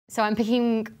So I'm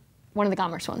picking one of the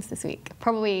glamorous ones this week.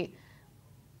 Probably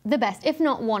the best, if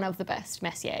not one of the best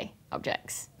Messier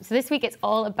objects. So this week it's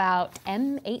all about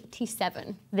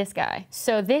M87, this guy.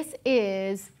 So this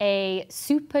is a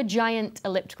supergiant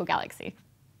elliptical galaxy.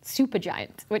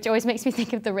 Supergiant, which always makes me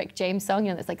think of the Rick James song,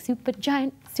 you know, that's like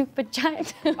supergiant,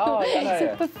 supergiant. Oh, yeah,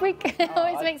 super freak. It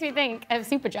always makes me think of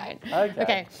supergiant.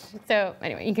 Okay, so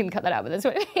anyway, you can cut that out, but that's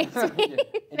what it makes me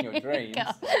in your dreams.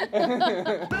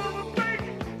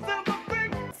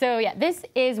 So yeah, this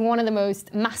is one of the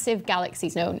most massive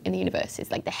galaxies known in the universe. It's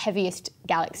like the heaviest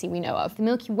galaxy we know of. The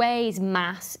Milky Way's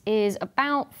mass is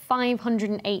about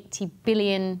 580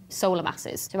 billion solar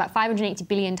masses. So about 580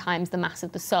 billion times the mass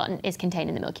of the sun is contained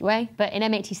in the Milky Way. But in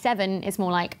M87, it's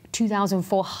more like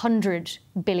 2,400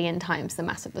 billion times the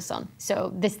mass of the sun.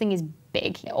 So this thing is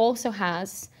big. It also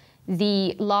has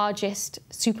the largest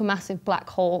supermassive black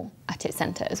hole at its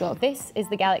center as well. This is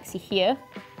the galaxy here.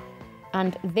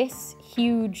 And this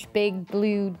huge, big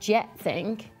blue jet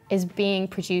thing is being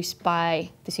produced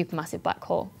by the supermassive black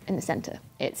hole in the center.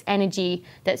 It's energy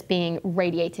that's being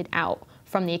radiated out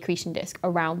from the accretion disk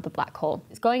around the black hole.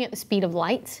 It's going at the speed of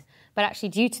light, but actually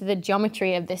due to the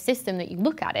geometry of this system that you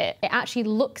look at it, it actually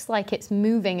looks like it's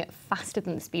moving at faster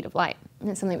than the speed of light. And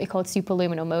it's something we call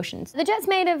superluminal motions. The jet's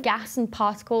made of gas and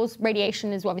particles.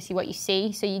 Radiation is obviously what you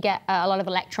see. So you get a lot of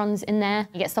electrons in there.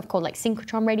 You get stuff called like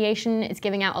synchrotron radiation. It's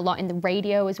giving out a lot in the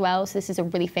radio as well. So this is a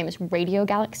really famous radio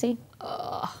galaxy.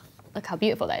 Look how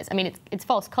beautiful that is. I mean, it's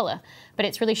false color, but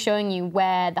it's really showing you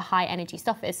where the high energy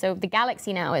stuff is. So the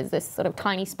galaxy now is this sort of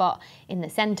tiny spot in the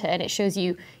center, and it shows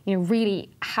you,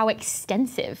 really how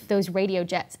extensive those radio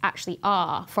jets actually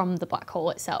are from the black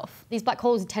hole itself. These black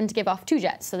holes tend to give off two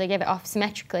jets, so they give it off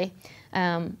symmetrically,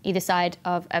 either side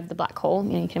of the black hole.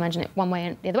 You can imagine it one way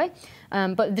and the other way.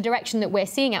 But the direction that we're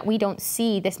seeing at, we don't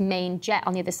see this main jet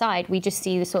on the other side. We just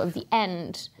see the sort of the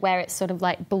end where it's sort of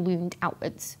like ballooned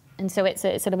outwards. And so it's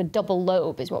sort of a double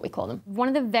lobe is what we call them. One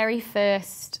of the very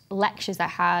first lectures I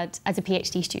had as a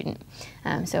PhD student,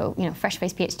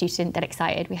 fresh-faced PhD student, that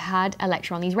excited, we had a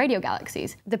lecture on these radio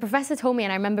galaxies. The professor told me,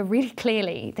 and I remember really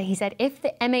clearly, that he said, if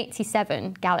the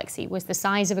M87 galaxy was the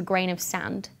size of a grain of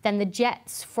sand, then the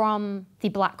jets from the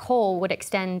black hole would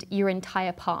extend your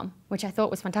entire palm, which I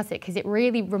thought was fantastic because it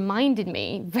really reminded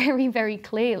me very, very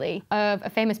clearly of a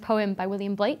famous poem by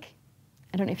William Blake.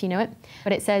 I don't know if you know it,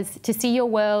 but it says, to see your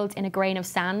world in a grain of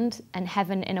sand and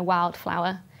heaven in a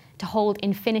wildflower, to hold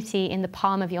infinity in the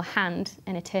palm of your hand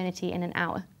and eternity in an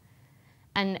hour.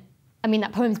 And I mean,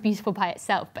 that poem's beautiful by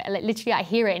itself, but literally I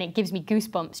hear it and it gives me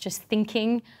goosebumps just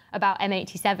thinking about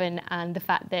M87 and the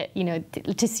fact that,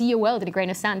 to see your world in a grain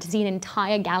of sand, to see an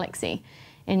entire galaxy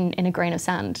in a grain of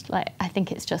sand, I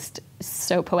think it's just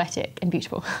so poetic and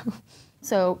beautiful.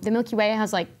 So the Milky Way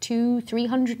has like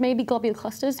 200-300 maybe globular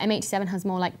clusters. M87 has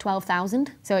more like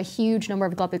 12,000. So a huge number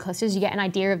of globular clusters. You get an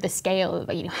idea of the scale of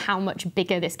how much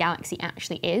bigger this galaxy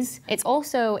actually is. It's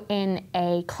also in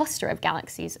a cluster of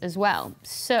galaxies as well.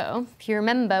 So if you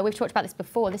remember, we've talked about this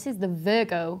before, this is the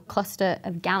Virgo cluster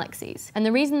of galaxies. And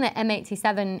the reason that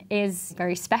M87 is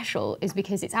very special is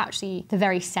because it's actually the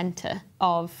very center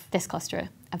of this cluster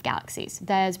of galaxies.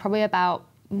 There's probably about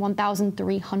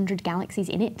 1,300 galaxies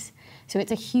in it. So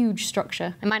it's a huge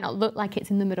structure. It might not look like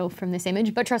it's in the middle from this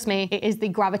image, but trust me, it is the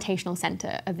gravitational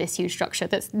center of this huge structure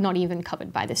that's not even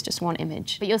covered by this just one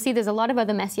image. But you'll see there's a lot of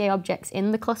other Messier objects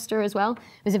in the cluster as well.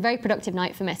 It was a very productive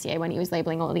night for Messier when he was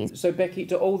labeling all of these. So Becky,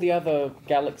 do all the other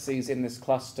galaxies in this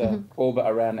cluster orbit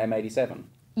around M87?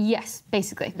 Yes,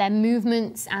 basically. Their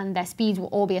movements and their speeds will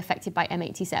all be affected by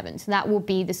M87. So that will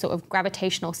be the sort of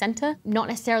gravitational center, not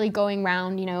necessarily going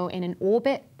around, in an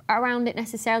orbit around it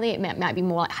necessarily. It might be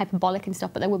more like hyperbolic and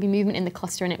stuff, but there will be movement in the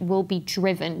cluster and it will be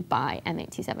driven by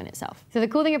M87 itself. So the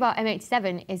cool thing about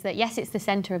M87 is that, yes, it's the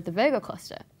center of the Virgo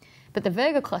cluster, but the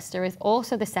Virgo cluster is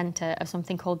also the center of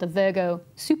something called the Virgo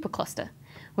supercluster,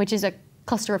 which is a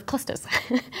cluster of clusters.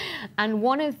 And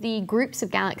one of the groups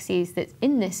of galaxies that's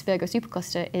in this Virgo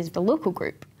supercluster is the local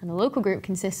group. And the local group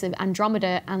consists of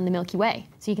Andromeda and the Milky Way.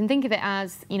 So you can think of it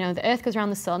as, the Earth goes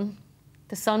around the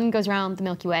sun goes around the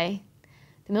Milky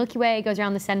Way goes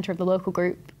around the center of the local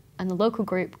group, and the local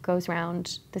group goes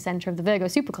around the center of the Virgo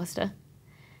supercluster.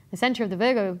 The center of the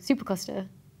Virgo supercluster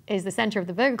is the center of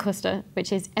the Virgo cluster,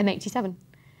 which is M87.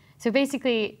 So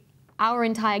basically, our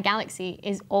entire galaxy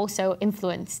is also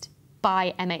influenced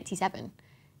by M87.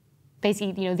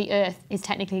 Basically, the Earth is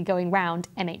technically going round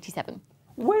M87.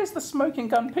 Where's the smoking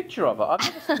gun picture of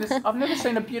it? I've never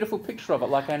seen a beautiful picture of it,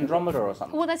 like Andromeda or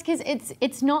something. Well, that's because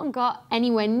it's not got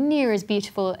anywhere near as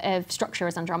beautiful a structure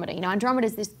as Andromeda. Andromeda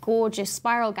is this gorgeous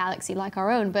spiral galaxy like our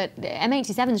own, but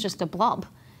M87 is just a blob.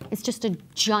 It's just a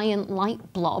giant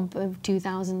light blob of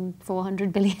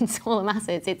 2,400 billion solar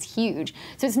masses. It's huge.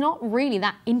 So it's not really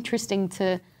that interesting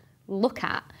to look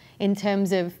at in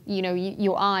terms of, you know,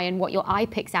 your eye and what your eye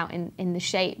picks out in the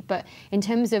shape. But in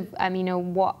terms of, you know,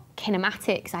 what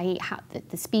kinematics, i.e.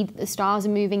 the speed that the stars are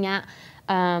moving at,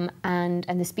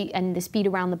 and the speed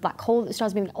around the black hole that the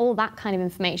stars are moving, all that kind of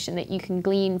information that you can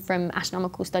glean from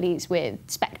astronomical studies with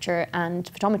spectra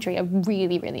and photometry are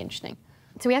really, really interesting.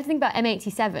 So we have to think about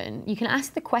M87. You can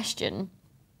ask the question,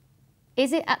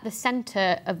 is it at the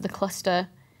center of the cluster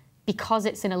because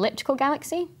it's an elliptical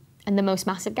galaxy and the most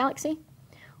massive galaxy?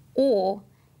 Or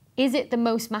is it the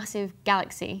most massive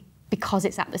galaxy because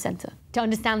it's at the center? To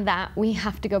understand that, we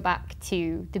have to go back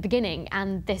to the beginning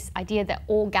and this idea that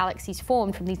all galaxies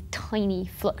formed from these tiny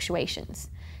fluctuations.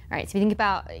 Right, so if you think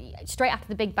about straight after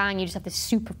the Big Bang, you just have the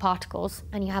super particles,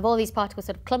 and you have all these particles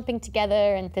sort of clumping together,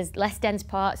 and there's less dense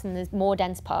parts and there's more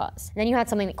dense parts. And then you had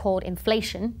something called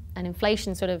inflation, and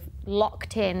inflation sort of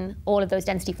locked in all of those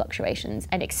density fluctuations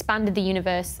and expanded the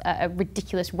universe at a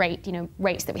ridiculous rate, you know,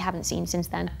 rates that we haven't seen since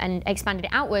then, and expanded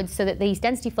it outwards so that these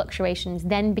density fluctuations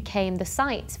then became the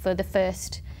sites for the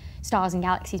first stars and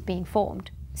galaxies being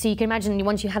formed. So you can imagine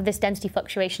once you have this density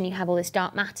fluctuation, you have all this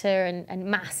dark matter and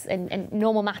mass and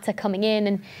normal matter coming in,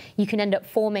 and you can end up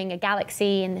forming a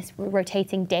galaxy in this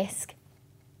rotating disk,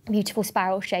 beautiful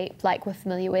spiral shape like we're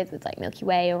familiar with like Milky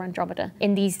Way or Andromeda,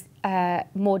 in these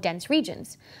more dense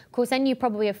regions. Of course, then you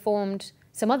probably have formed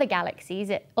some other galaxies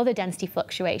at other density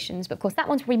fluctuations, but of course that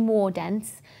one's probably more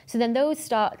dense. So then those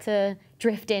start to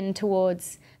drift in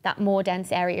towards that more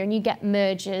dense area, and you get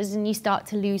mergers, and you start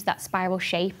to lose that spiral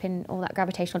shape and all that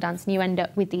gravitational dance, and you end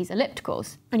up with these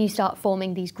ellipticals, and you start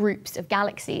forming these groups of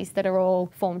galaxies that are all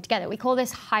formed together. We call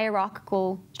this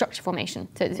hierarchical structure formation.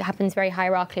 So it happens very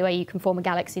hierarchically, where you can form a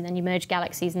galaxy, then you merge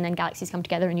galaxies, and then galaxies come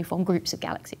together and you form groups of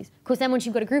galaxies. Of course, then once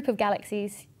you've got a group of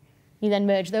galaxies, you then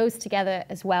merge those together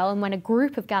as well, and when a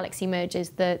group of galaxy merges,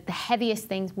 the heaviest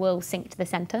things will sink to the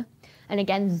center, and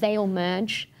again, they'll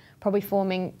merge, probably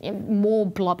forming more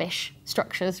blobbish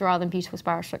structures rather than beautiful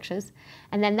spiral structures.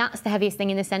 And then that's the heaviest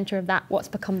thing in the center of that, what's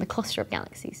become the cluster of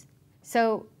galaxies.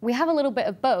 So we have a little bit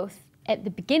of both. At the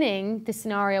beginning, the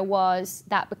scenario was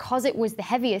that because it was the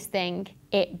heaviest thing,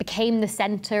 it became the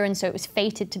center, and so it was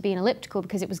fated to be an elliptical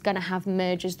because it was going to have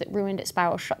mergers that ruined its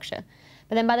spiral structure.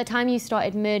 But then by the time you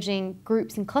started merging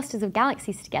groups and clusters of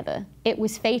galaxies together, it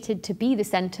was fated to be the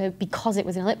center because it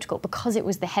was an elliptical, because it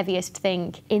was the heaviest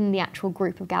thing in the actual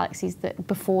group of galaxies that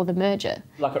before the merger.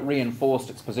 Like it reinforced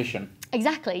its position.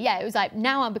 Exactly, yeah. It was like,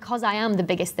 now because I am the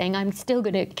biggest thing, I'm still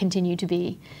going to continue to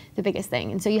be the biggest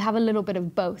thing. And so you have a little bit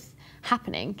of both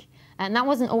happening. And that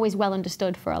wasn't always well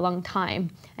understood for a long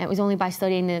time. And it was only by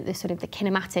studying the sort of the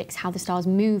kinematics, how the stars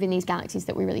move in these galaxies,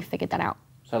 that we really figured that out.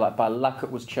 So like by luck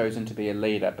it was chosen to be a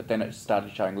leader, but then it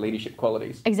started showing leadership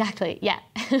qualities. Exactly, yeah,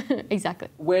 exactly.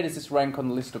 Where does this rank on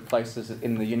the list of places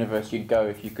in the universe you'd go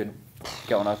if you could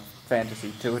go on a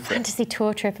fantasy tour trip? Fantasy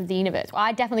tour trip of the universe. Well,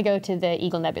 I'd definitely go to the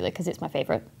Eagle Nebula because it's my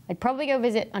favourite. I'd probably go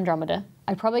visit Andromeda.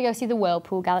 I'd probably go see the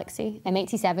Whirlpool Galaxy,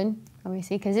 M87,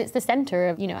 obviously, because it's the centre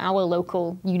of, you know, our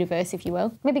local universe, if you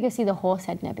will. Maybe go see the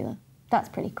Horsehead Nebula. That's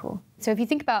pretty cool. So if you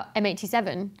think about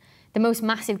M87, the most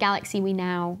massive galaxy we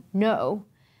now know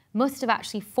must have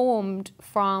actually formed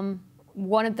from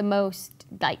one of the most,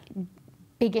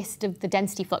 biggest of the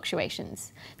density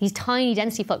fluctuations. These tiny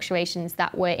density fluctuations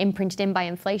that were imprinted in by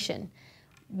inflation.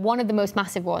 One of the most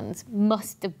massive ones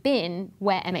must have been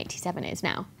where M87 is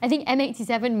now. I think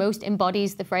M87 most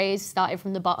embodies the phrase, started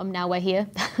from the bottom, now we're here,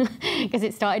 because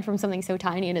it started from something so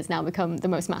tiny and has now become the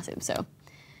most massive. So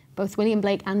both William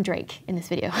Blake and Drake in this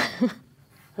video.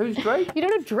 Who's Drake? You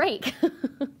don't know Drake?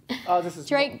 Oh, this is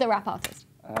Drake, the rap artist.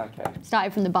 Okay.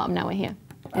 Started from the bottom, now we're here.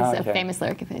 It's a famous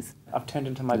lyric of his. I've turned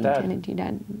into my dad. Turned into your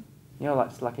dad. You're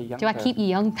like a young Do I keep you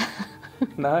young?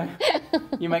 No.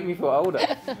 You make me feel older.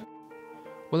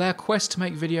 Well, our quest to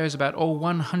make videos about all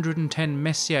 110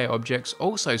 Messier objects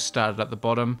also started at the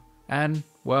bottom, and,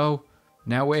 well,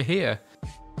 now we're here.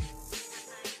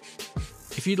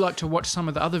 If you'd like to watch some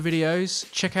of the other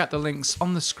videos, check out the links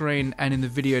on the screen and in the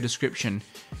video description.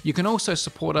 You can also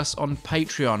support us on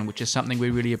Patreon, which is something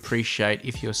we really appreciate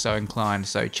if you're so inclined,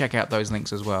 so check out those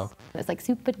links as well. It's like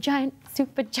super giant,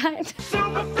 super giant.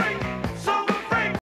 Super freak.